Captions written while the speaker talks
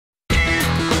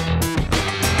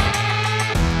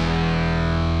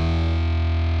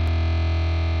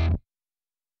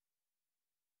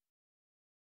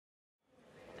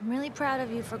really proud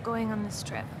of you for going on this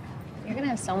trip. You're gonna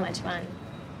have so much fun.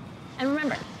 And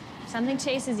remember, if something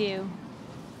chases you,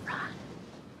 run.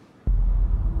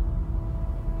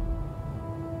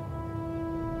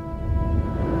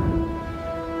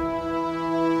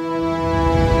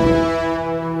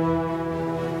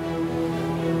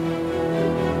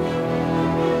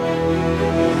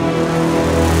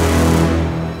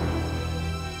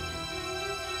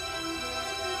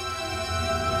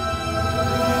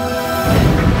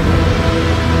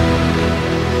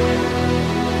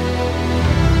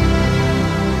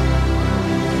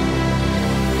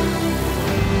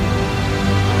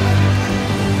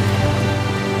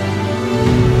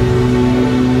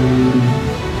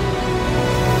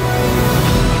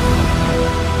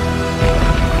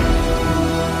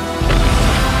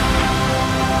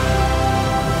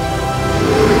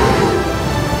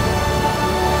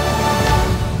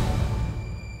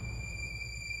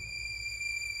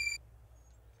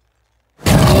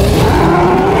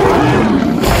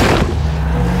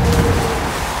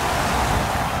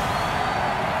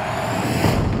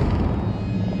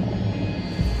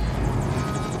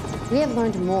 We have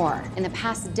learned more in the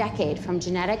past decade from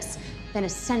genetics than a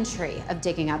century of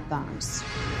digging up bones.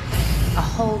 A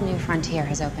whole new frontier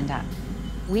has opened up.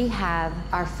 We have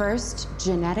our first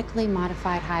genetically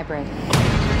modified hybrid.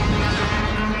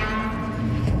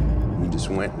 You just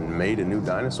went and made a new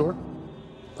dinosaur?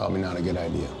 Probably not a good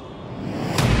idea.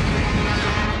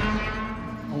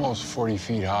 Almost 40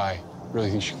 feet high. Really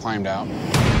think she climbed out?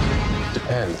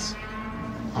 Depends.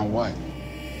 On what?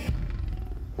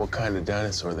 What kind of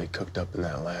dinosaur they cooked up in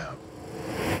that lab.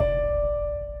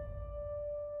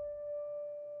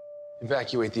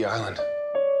 Evacuate the island.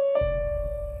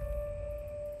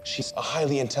 She's a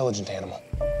highly intelligent animal.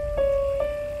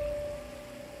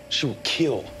 She will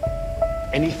kill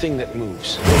anything that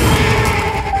moves.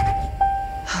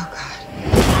 Oh, God.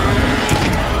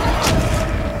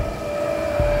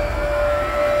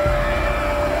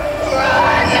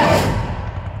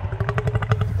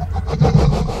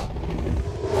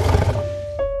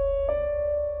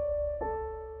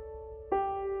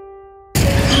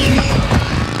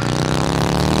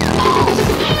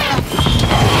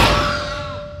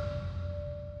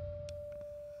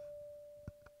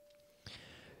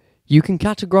 You can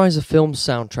categorize a film's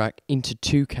soundtrack into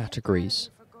two categories: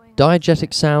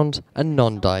 diegetic sound and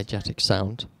non-diegetic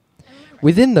sound.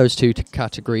 Within those two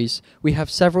categories, we have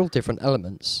several different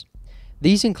elements.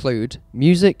 These include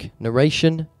music,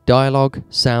 narration, dialogue,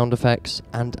 sound effects,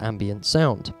 and ambient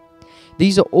sound.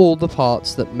 These are all the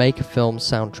parts that make a film's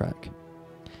soundtrack.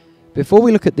 Before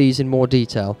we look at these in more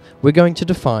detail, we're going to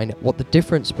define what the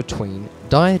difference between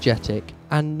diegetic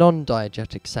and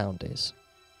non-diegetic sound is.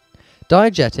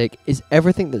 Diegetic is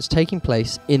everything that's taking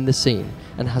place in the scene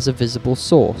and has a visible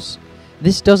source.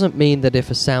 This doesn't mean that if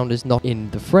a sound is not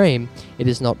in the frame, it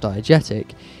is not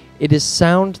diegetic. It is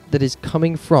sound that is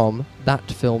coming from that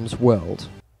film's world.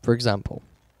 For example,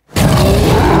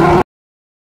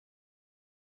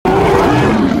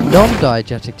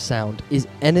 non-diegetic sound is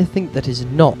anything that is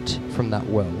not from that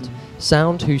world.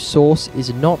 Sound whose source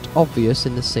is not obvious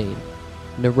in the scene.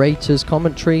 Narrator's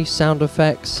commentary, sound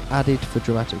effects added for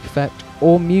dramatic effect,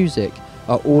 or music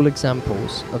are all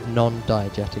examples of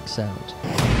non-diegetic sound.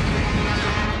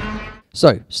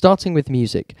 So, starting with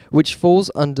music, which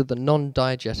falls under the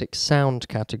non-diegetic sound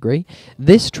category,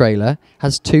 this trailer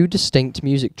has two distinct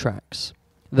music tracks.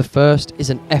 The first is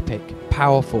an epic,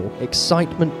 powerful,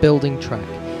 excitement-building track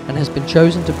and has been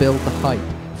chosen to build the hype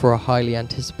for a highly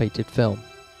anticipated film.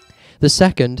 The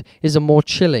second is a more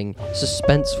chilling,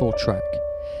 suspenseful track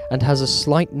and has a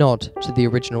slight nod to the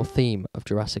original theme of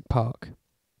Jurassic Park.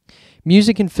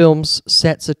 Music in films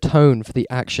sets a tone for the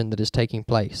action that is taking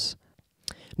place.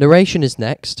 Narration is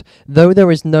next. Though there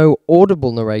is no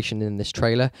audible narration in this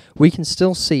trailer, we can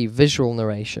still see visual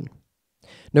narration.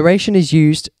 Narration is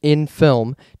used in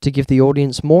film to give the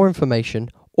audience more information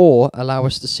or allow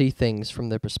us to see things from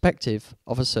the perspective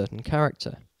of a certain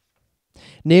character.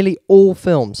 Nearly all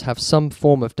films have some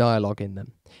form of dialogue in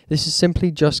them. This is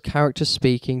simply just characters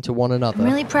speaking to one another. I'm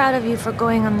really proud of you for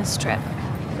going on this trip.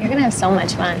 You're gonna have so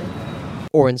much fun.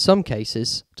 Or in some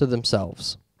cases, to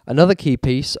themselves. Another key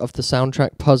piece of the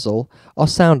soundtrack puzzle are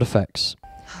sound effects.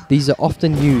 These are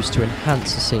often used to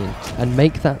enhance a scene and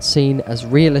make that scene as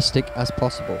realistic as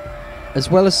possible. As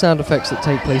well as sound effects that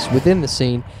take place within the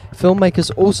scene,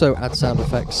 filmmakers also add sound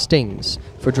effect stings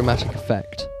for dramatic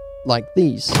effect, like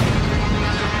these.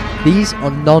 These are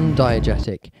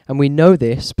non-diegetic, and we know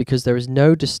this because there is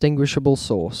no distinguishable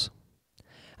source.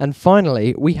 And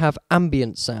finally, we have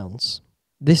ambient sounds.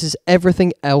 This is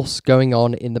everything else going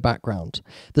on in the background.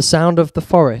 The sound of the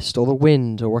forest or the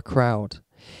wind or a crowd.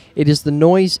 It is the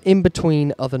noise in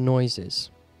between other noises.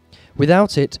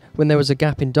 Without it, when there was a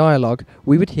gap in dialogue,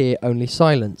 we would hear only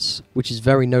silence, which is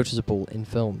very noticeable in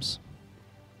films.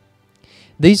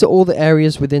 These are all the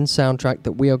areas within soundtrack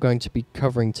that we are going to be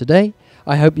covering today.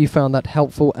 I hope you found that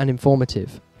helpful and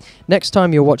informative. Next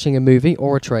time you're watching a movie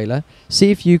or a trailer,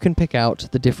 see if you can pick out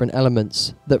the different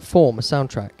elements that form a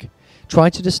soundtrack. Try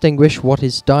to distinguish what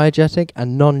is diegetic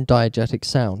and non-diegetic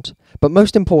sound. But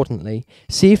most importantly,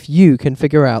 see if you can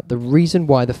figure out the reason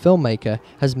why the filmmaker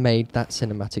has made that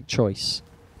cinematic choice.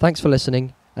 Thanks for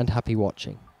listening and happy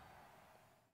watching.